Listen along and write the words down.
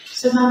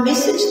So my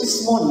message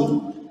this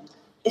morning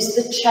is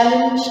the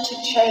challenge to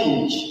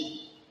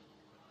change.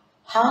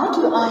 How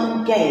do I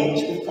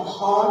engage with the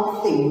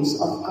hard things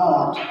of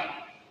God?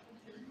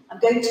 I'm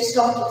going to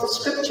start with the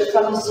scripture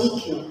from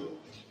Ezekiel,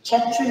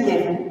 chapter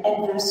 11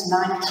 and verse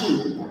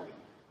 19.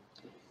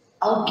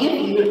 I'll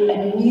give you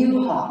a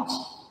new heart.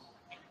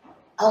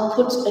 I'll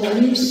put a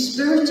new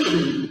spirit in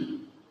you.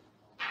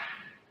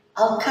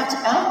 I'll cut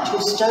out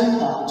your stone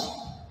heart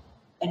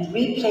and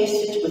replace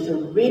it with a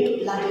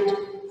red-blooded,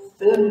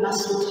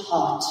 firm-muscled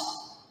heart.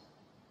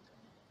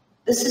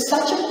 This is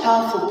such a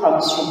powerful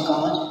promise from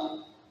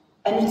God,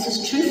 and it's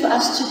as true for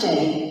us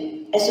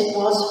today as it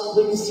was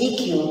when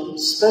Ezekiel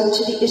spoke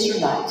to the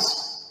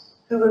Israelites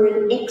who were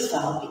in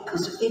exile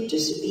because of their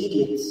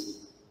disobedience.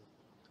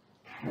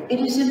 It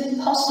is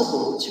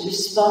impossible to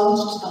respond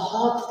to the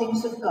hard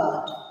things of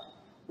God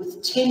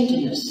with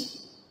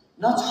tenderness,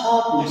 not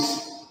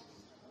hardness,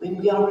 when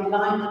we are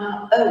relying on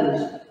our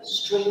own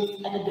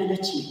strength and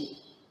ability.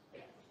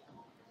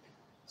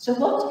 So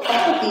what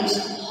are these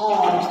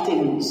hard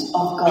things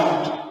of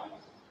God?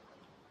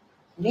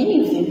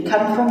 Many of them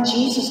come from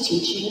Jesus'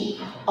 teaching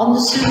on the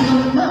Sermon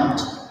on the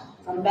Mount,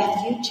 from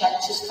Matthew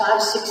chapters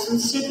 5, 6,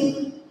 and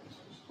 7,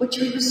 which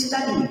we were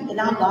studying in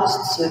our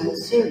last sermon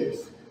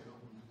series.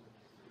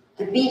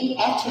 The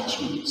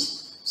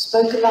Beatitudes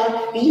spoke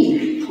about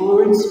being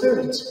poor in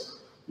spirit,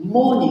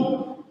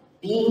 mourning,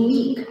 being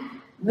meek,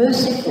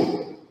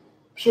 merciful,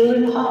 pure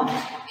in heart,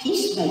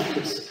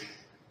 peacemakers.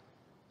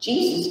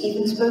 Jesus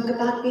even spoke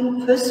about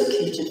being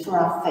persecuted for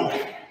our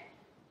faith.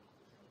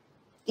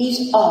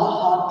 These are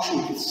hard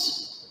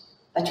truths,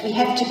 but we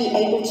have to be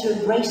able to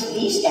embrace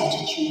these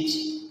attitudes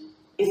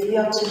if we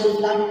are to live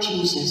like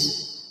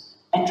Jesus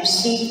and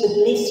receive the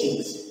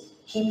blessings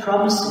he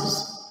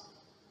promises.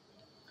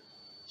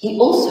 He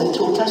also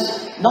taught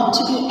us not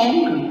to be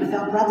angry with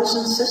our brothers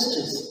and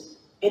sisters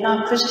in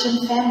our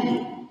Christian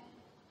family,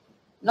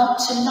 not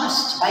to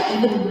lust by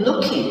even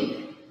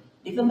looking,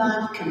 never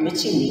mind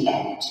committing the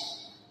act.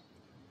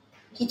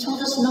 He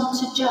taught us not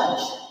to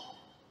judge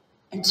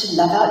and to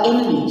love our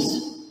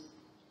enemies.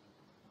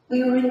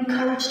 We were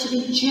encouraged to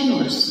be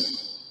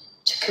generous,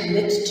 to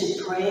commit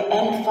to prayer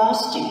and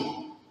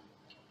fasting,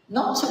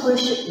 not to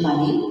worship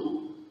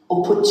money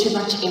or put too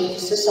much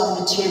emphasis on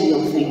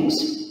material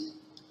things,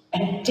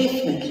 and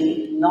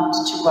definitely not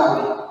to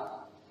worry.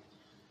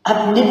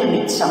 I've never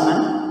met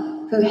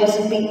someone who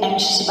hasn't been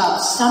anxious about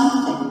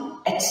something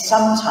at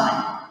some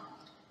time,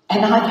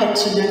 and I've had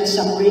to learn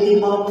some really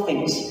hard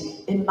things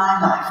in my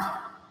life.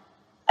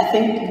 I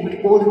think we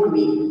would all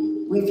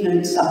agree we've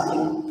learned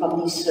something from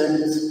these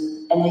sermons,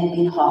 and they've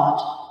been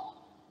hard.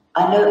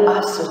 I know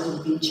I've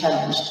certainly been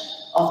challenged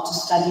after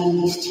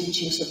studying these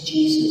teachings of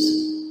Jesus.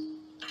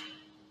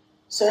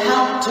 So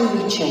how do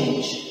we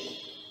change?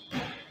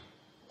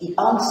 The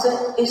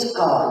answer is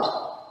God.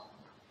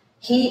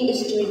 He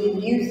is doing a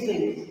new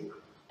thing,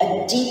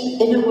 a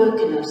deep inner work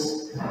in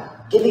us,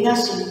 giving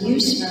us a new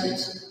spirit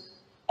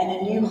and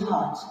a new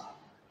heart,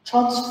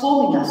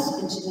 transforming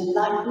us into the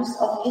likeness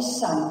of his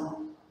Son,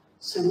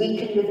 so we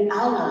can live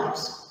our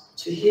lives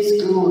to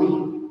his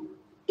glory,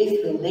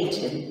 if we'll let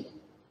him.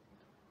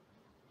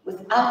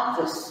 Without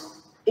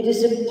this, it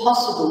is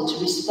impossible to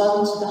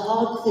respond to the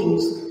hard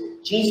things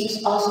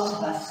Jesus asks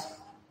of us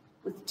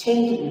with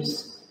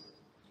tenderness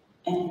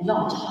and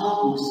not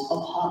hardness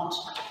of heart.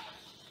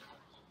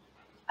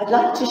 I'd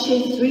like to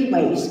share 3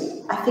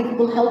 ways I think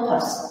will help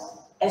us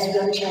as we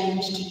are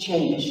challenged to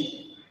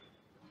change.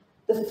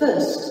 The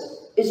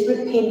first is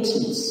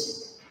repentance.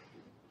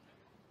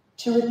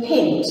 To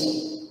repent,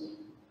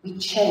 we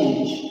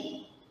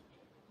change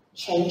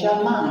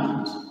our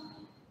mind,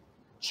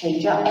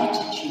 change our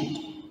attitude,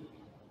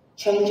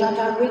 change our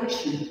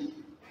direction,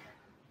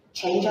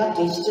 change our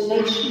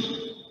destination.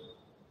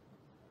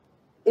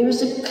 There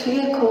is a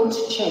clear call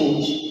to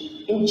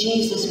change in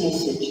Jesus'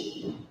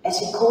 message as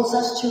he calls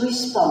us to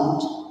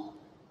respond,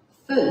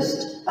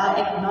 first by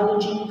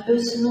acknowledging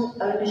personal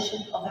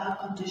ownership of our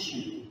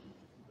condition,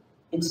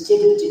 instead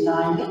of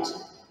denying it,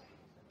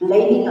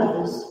 blaming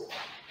others,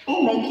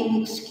 or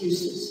making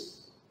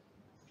excuses.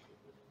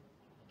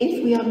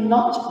 If we are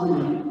not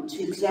willing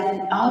to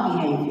examine our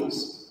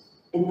behaviors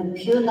in the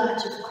pure light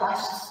of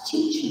Christ's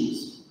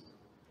teachings,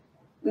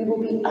 we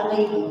will be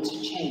unable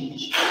to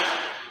change.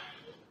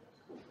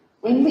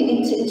 When we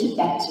enter into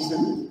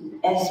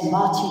baptism, as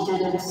Marty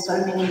did and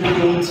so many were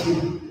there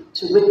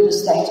to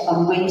witness that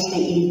on Wednesday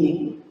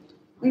evening,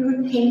 we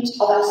repent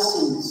of our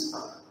sins,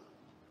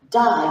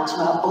 die to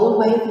our old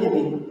way of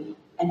living,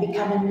 and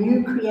become a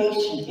new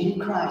creation in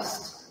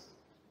Christ.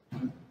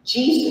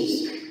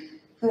 Jesus,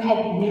 who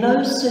had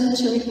no sin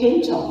to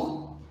repent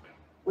of,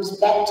 was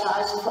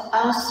baptized for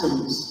our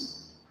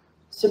sins,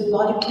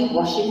 symbolically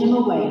washing them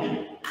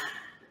away,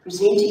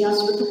 presenting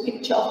us with a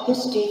picture of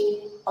his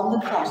death on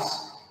the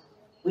cross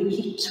when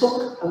he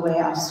took away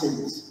our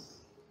sins,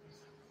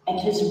 and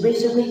his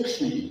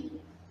resurrection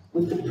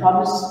with the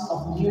promise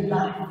of new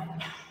life.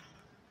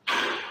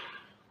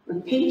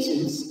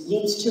 Repentance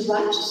leads to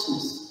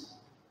righteousness.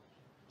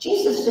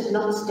 Jesus did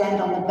not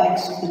stand on the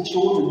banks of the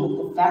Jordan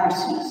with the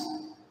Pharisees,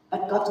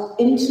 but got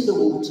into the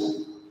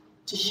water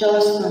to show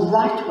us the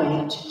right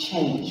way to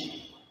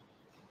change.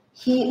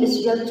 He is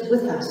yoked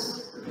with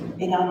us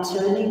in our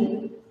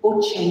turning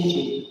or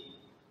changing.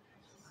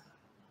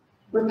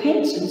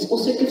 Repentance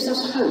also gives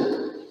us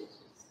hope.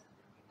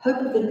 Hope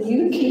of the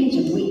new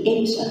kingdom we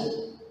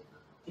enter,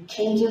 the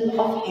kingdom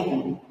of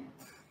heaven.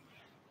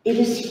 It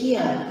is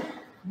here,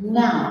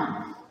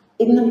 now,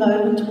 in the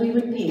moment we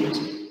repent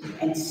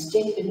and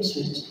step into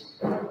it.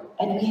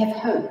 And we have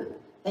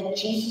hope that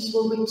Jesus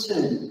will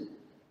return,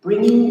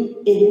 bringing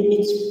in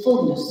its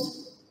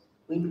fullness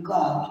when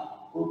God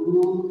will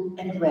rule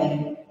and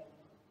reign.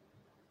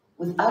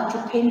 Without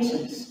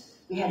repentance,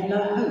 we have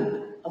no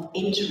hope of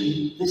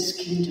entering this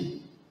kingdom.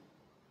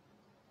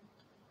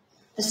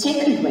 The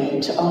second way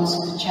to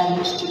answer the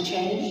challenge to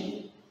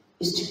change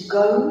is to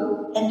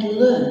go and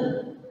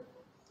learn.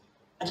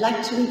 I'd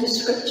like to read a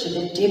scripture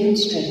that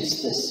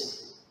demonstrates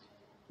this.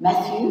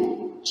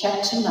 Matthew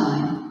chapter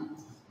 9,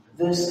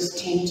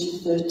 verses 10 to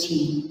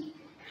 13.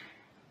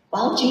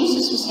 While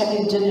Jesus was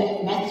having dinner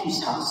at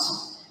Matthew's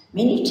house,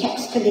 many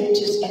tax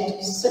collectors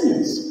and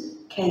sinners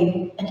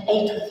came and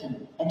ate with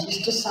him and his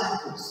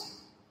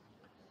disciples.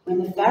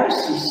 When the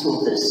Pharisees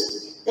saw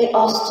this, they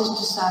asked his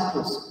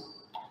disciples,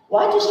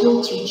 "Why does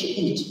your teacher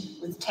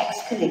eat with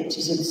tax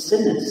collectors and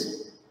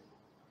sinners?"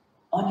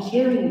 On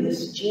hearing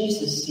this,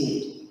 Jesus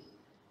said,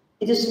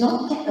 "It is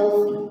not the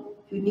healthy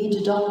who need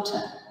a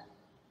doctor,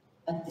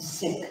 but the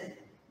sick.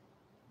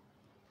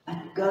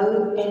 But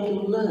go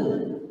and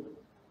learn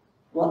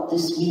what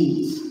this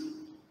means.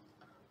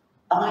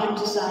 I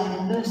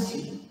desire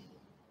mercy,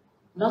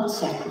 not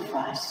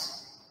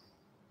sacrifice,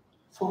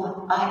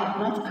 for I have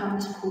not come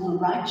to call the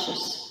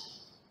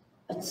righteous,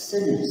 but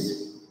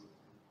sinners."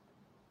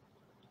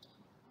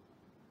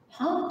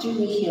 How do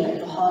we hear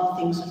the hard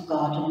things of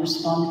God and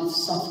respond with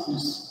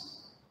softness?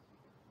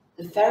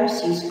 The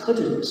Pharisees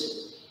couldn't.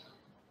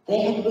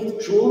 They had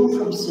withdrawn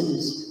from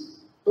sinners,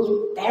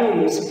 built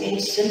barriers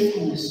against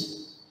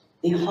sinfulness.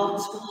 Their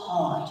hearts were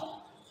hard.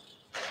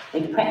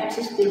 They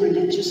practiced their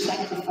religious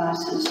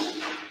sacrifices.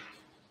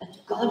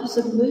 But God is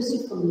a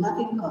merciful,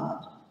 loving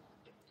God,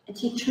 and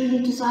He truly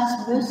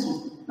desires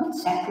mercy, not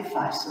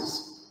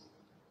sacrifices.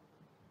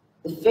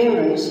 The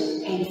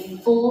Pharaohs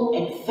paid full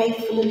and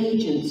faithful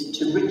allegiance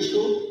to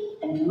ritual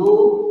and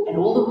law and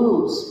all the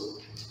rules.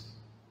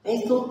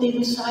 They thought their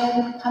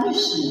Messiah would punish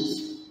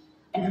sinners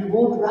and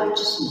reward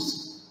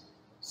righteousness,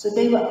 so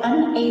they were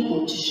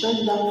unable to show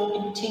love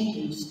and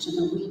tenderness to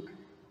the weak.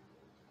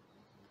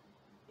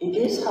 It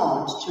is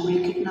hard to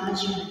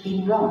recognize you have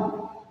been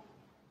wrong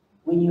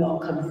when you are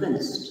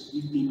convinced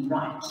you've been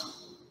right.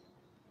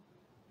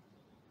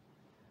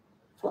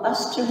 For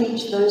us to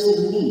reach those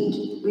in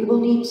need, we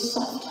will need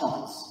soft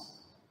hearts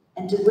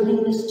and a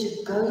willingness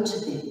to go to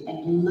them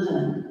and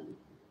learn.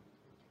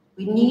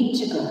 We need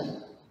to go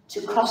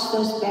to cross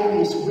those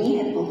barriers we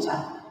have built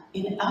up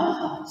in our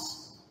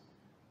hearts.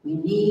 We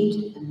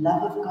need the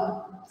love of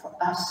God for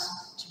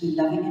us to be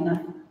loving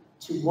enough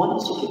to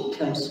want to get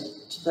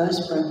close to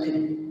those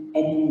broken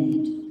and in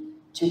need,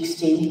 to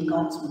extend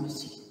God's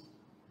mercy.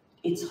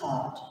 It's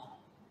hard.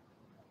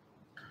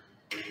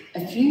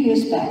 A few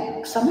years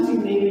back, some of you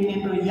may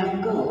remember a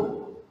young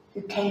girl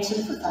who came to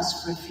live with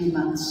us for a few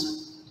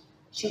months.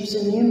 She was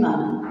a new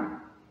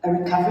mum, a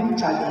recovering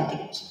drug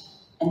addict,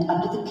 and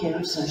under the care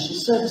of social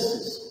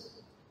services.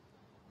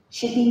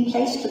 She had been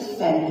placed with a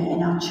family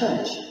in our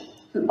church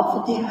who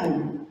offered their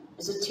home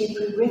as a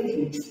temporary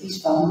refuge for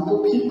these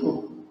vulnerable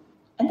people,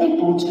 and they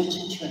brought her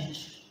to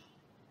church.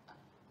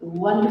 The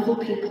wonderful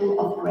people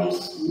of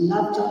Grace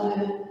loved on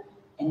her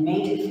and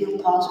made her feel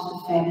part of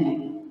the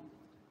family.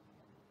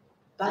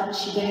 But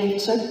she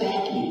behaved so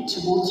badly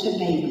towards her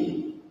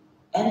baby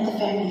and the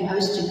family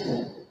hosting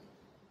her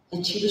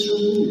that she was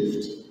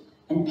removed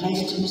and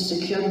placed in a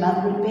secure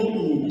mother and baby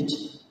unit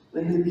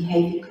where her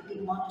behavior could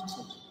be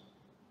monitored.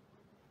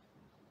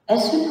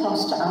 As her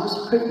pastor, I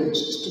was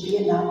privileged to be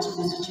allowed to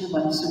visit her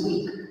once a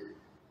week.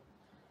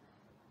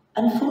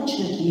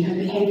 Unfortunately, her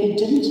behavior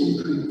didn't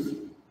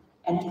improve,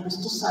 and it was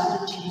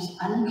decided she was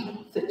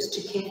unfit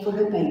to care for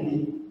her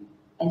baby,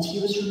 and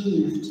he was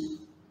removed,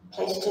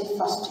 placed in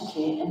foster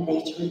care, and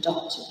later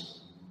adopted.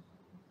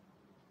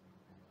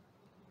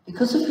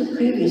 Because of her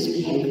previous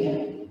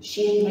behavior,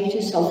 she had made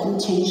herself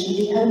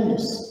intentionally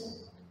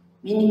homeless,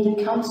 meaning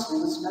the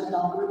council was no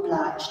longer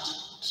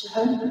obliged to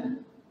home her.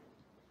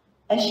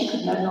 As she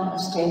could no longer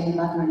stay in the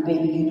mother and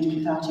baby unit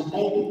without her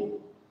baby,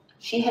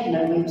 she had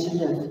nowhere to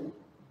live.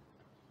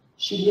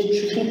 She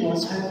literally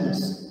was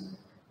homeless,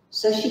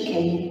 so she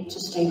came to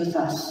stay with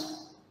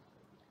us.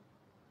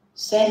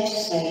 Sad to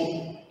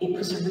say, it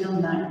was a real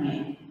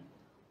nightmare.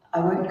 I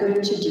won't go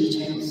into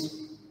details.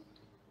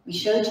 We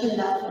showed her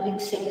love and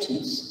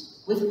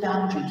acceptance with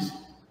boundaries,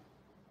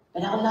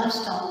 but our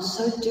lifestyle was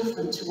so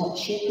different to what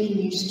she'd been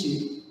used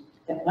to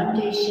that one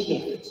day she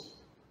left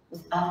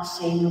without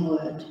saying a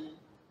word.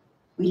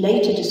 We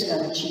later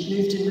discovered she'd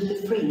moved in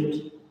with a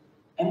friend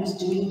and was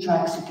doing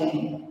drugs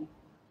again.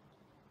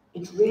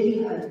 It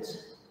really hurt,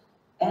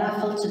 and I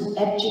felt an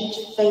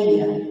abject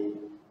failure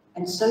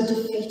and so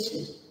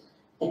defeated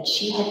that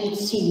she hadn't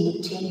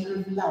seen the tender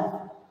of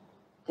love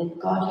that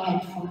God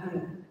had for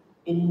her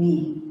in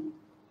me.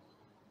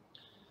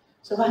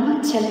 So why am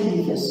I telling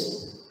you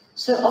this?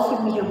 So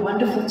often we hear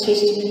wonderful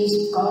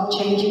testimonies of God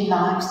changing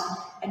lives,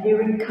 and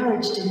we're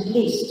encouraged and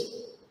blessed.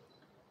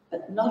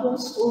 But not all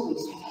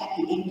stories have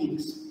happy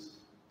endings.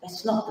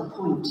 That's not the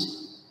point.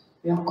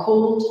 We are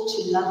called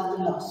to love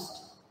the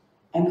lost,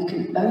 and we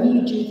can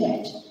only do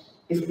that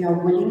if we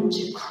are willing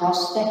to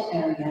cross that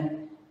barrier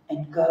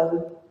and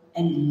go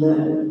and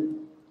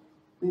learn.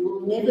 We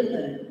will never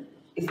learn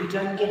if we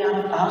don't get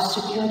out of our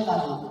secure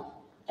bubble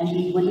and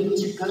be willing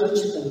to go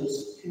to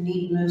those who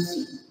need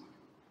mercy,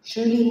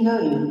 truly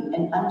knowing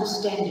and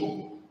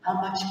understanding how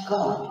much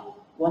God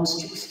wants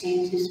to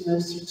extend his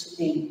mercy to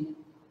them,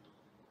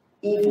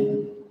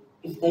 even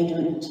if they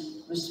don't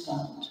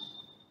respond.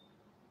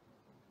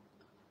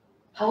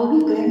 How are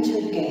we going to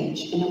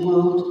engage in a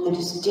world that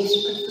is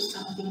desperate for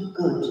something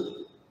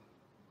good?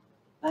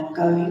 By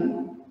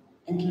going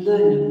and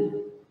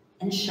learning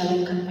and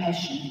showing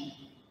compassion.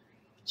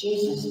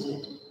 Jesus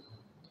did.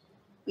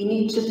 We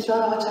need to throw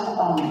out our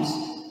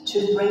arms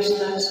to embrace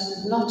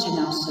those not in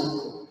our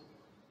circle,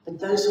 but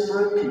those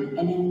broken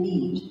and in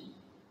need,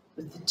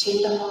 with the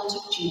tender heart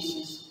of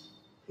Jesus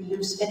who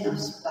lives in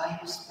us by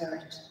his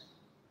Spirit.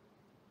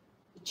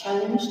 The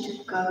challenge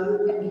to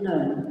go and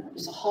learn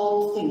is a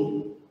hard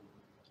thing,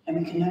 and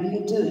we can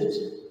only do it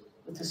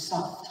with a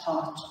soft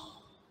heart.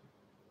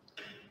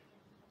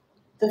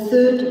 The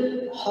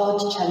third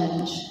hard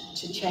challenge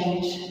to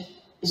change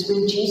is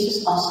when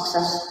Jesus asks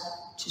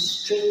us to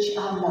stretch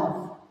our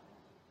love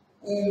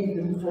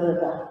even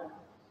further.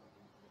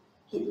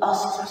 He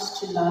asks us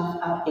to love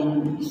our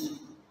enemies.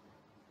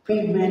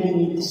 We really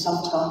need the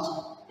soft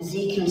heart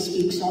Ezekiel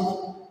speaks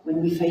of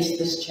when we face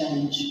this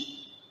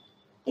challenge.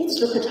 Let's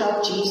look at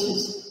how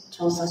Jesus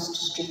tells us to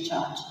stretch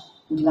out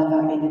and love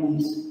our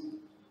enemies.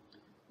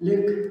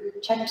 Luke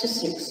chapter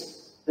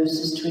 6,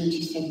 verses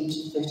 27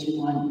 to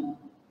 31.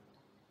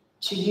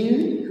 To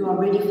you who are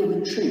ready for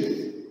the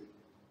truth,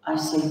 I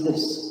say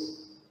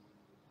this: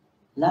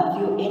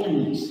 love your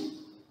enemies.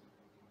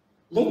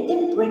 Let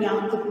them bring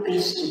out the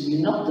best in you,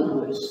 not the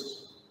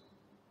worst.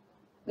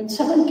 When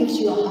someone gives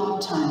you a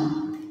hard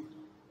time,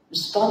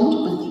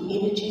 respond with the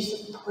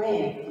energies of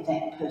prayer for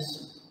that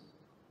person.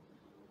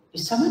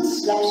 If someone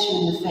slaps you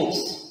in the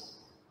face,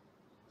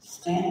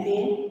 stand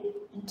there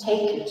and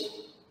take it.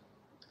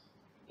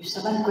 If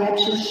someone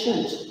grabs your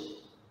shirt,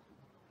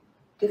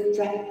 gift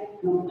wrap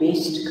your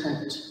best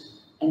coat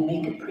and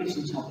make a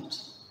present of it.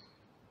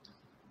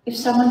 If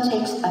someone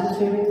takes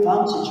unfair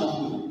advantage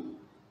of you,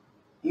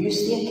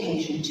 use the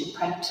occasion to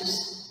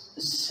practice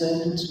the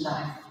servant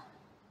life.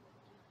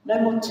 No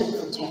more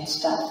tit-for-tat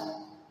stuff.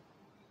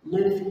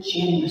 Live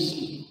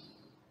generously.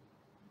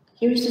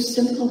 Here is a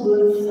simple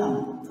rule of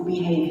thumb for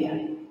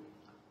behavior.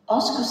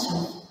 Ask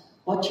yourself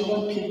what you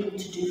want people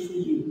to do for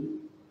you.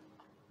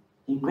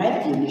 Then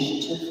grab the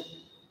initiative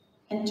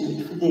and do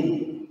it for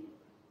them.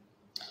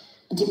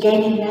 And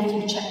again in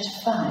Matthew chapter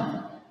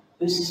 5,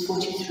 verses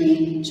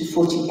 43 to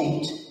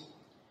 48.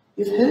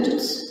 You've heard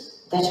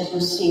that it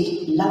was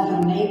said, love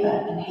your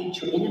neighbor and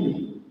hate your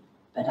enemy.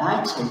 But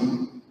I tell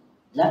you,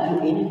 love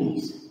your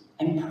enemies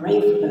and pray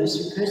for those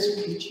who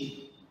persecute you,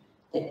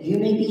 that you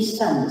may be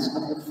sons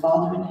of your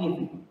Father in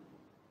heaven.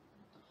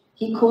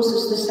 He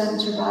causes the sun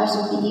to rise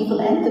on the evil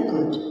and the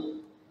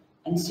good,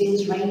 and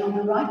sends rain on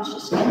the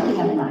righteous and the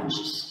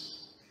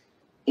unrighteous.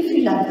 If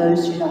you love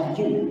those who love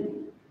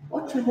you,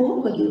 what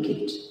reward will you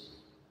get?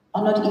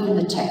 Are not even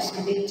the tax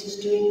collectors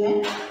doing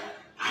that?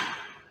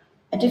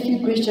 And if you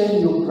greet only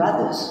your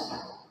brothers,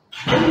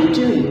 what are you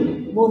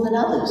doing more than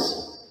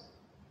others?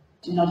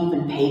 Do not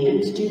even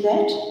pagans do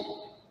that?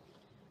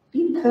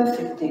 Be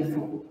perfect,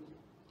 therefore,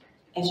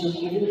 as your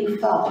heavenly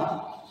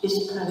Father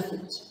is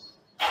perfect.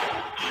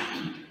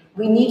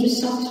 We need a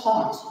soft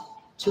heart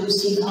to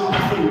receive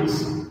hard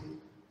things.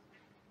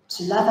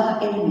 To love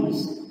our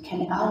enemies,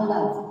 can our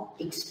love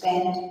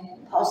expand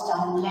past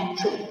our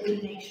natural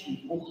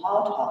inclination or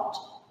hard heart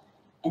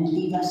and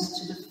lead us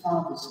to the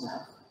Father's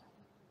love?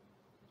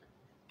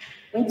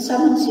 When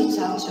someone sets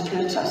out to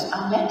hurt us,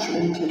 our natural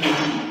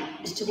inclination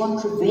is to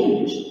want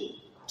revenge,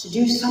 to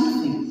do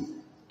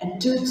something, and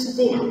do it to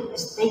them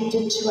as they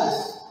did to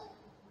us.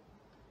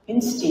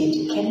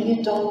 Instead, can we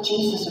adopt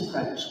Jesus'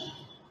 approach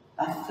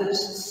by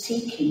first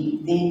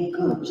seeking their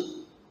good?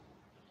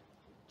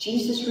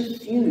 Jesus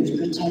refused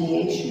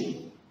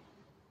retaliation.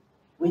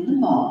 When the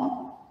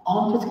mob,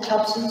 armed with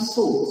clubs and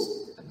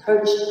swords,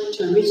 approached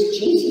to arrest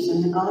Jesus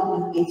in the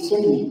Garden of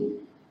Gethsemane,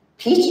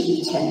 Peter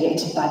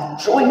retaliated by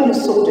drawing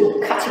his sword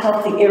and cutting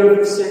off the ear of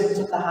the servant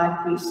of the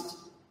high priest.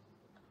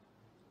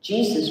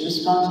 Jesus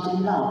responded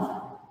in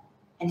love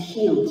and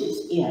healed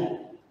his ear.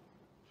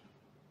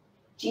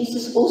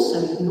 Jesus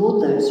also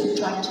ignored those who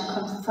tried to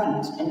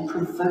confront and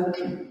provoke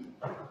him.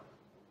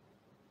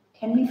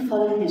 Can we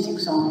follow his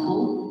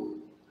example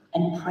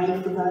and pray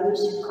for those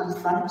who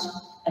confront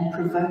and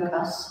provoke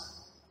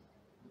us?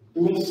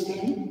 Bless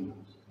them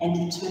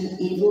and return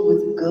evil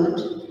with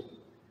good?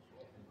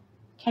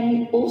 can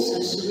we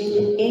also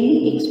surrender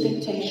any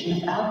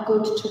expectation of our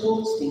good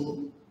towards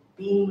them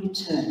being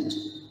returned?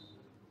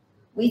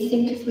 We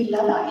think if we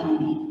love our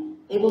enemy,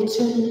 they will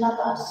turn and love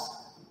us.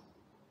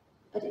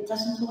 But it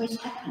doesn't always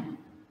happen.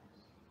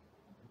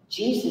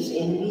 Jesus'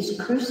 enemies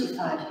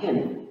crucified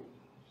him.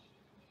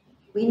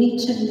 We need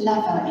to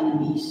love our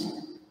enemies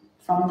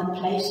from the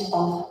place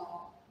of,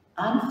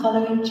 I'm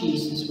following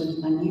Jesus with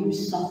my new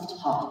soft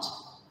heart,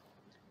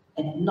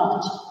 and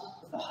not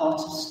with a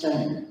heart of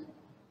stone.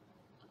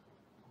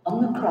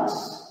 On the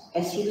cross,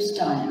 as he was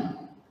dying,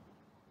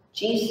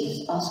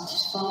 Jesus asked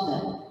his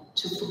Father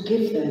to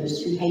forgive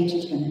those who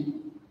hated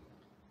him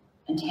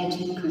and had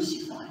him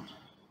crucified.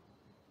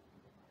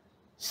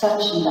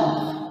 Such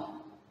love.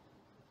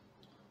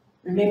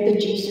 Remember,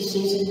 Jesus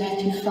says in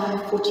Matthew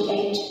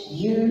 5:48,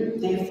 you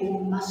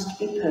therefore must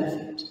be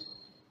perfect,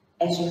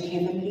 as your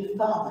heavenly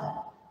Father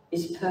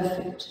is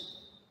perfect.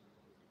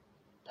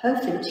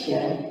 Perfect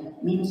here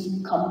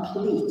means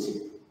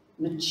complete,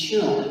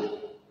 mature.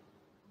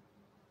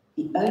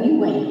 The only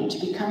way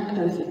to become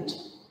perfect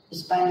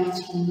is by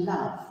letting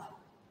love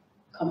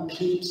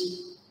complete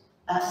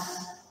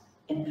us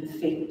and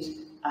perfect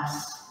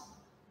us.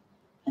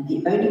 And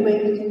the only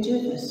way we can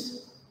do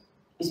this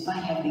is by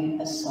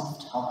having a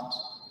soft heart.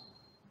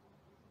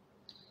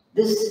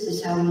 This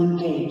is how we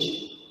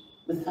engage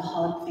with the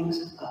hard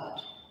things of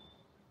God.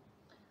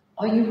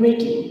 Are you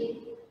ready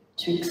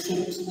to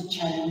accept the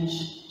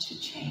challenge to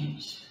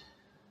change?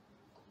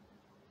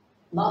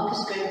 Mark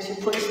is going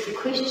to put the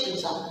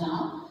questions up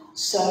now,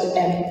 so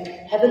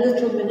have a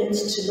little minute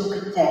to look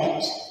at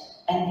that,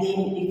 and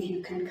then if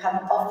you can come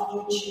off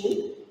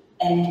YouTube,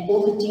 and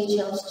all the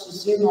details to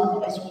Zoom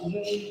on, as we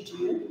usually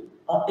do,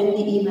 are in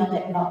the email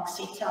that Mark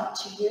sent out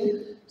to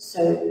you.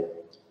 So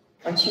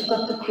once you've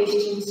got the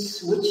questions,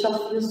 switch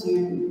off your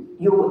Zoom,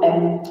 your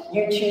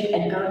YouTube,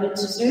 and go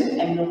into Zoom,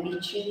 and we'll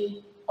meet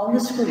you on the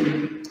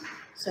screen.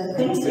 So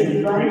thanks,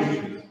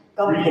 everyone.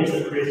 God bless.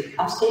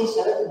 I've said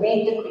so.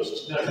 Read the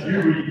question. No,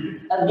 you read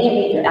it. Me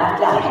read it out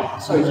loud.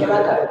 So here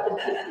I go.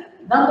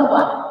 Number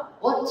one,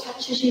 what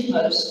touches you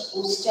most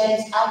or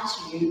stands out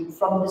to you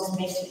from this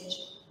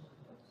message?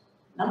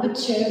 Number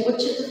two,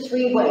 which of the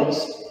three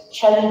ways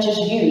challenges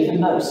you the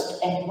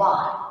most and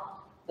why?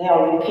 They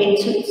are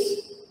repentance,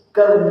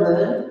 go and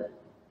learn,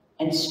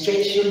 and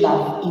stretch your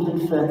love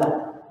even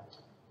further.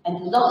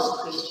 And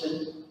last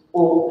question,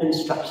 or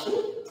instruction,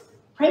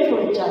 pray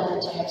for each other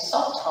to have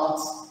soft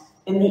hearts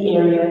in the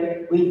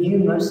area where you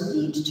most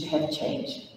need to have change.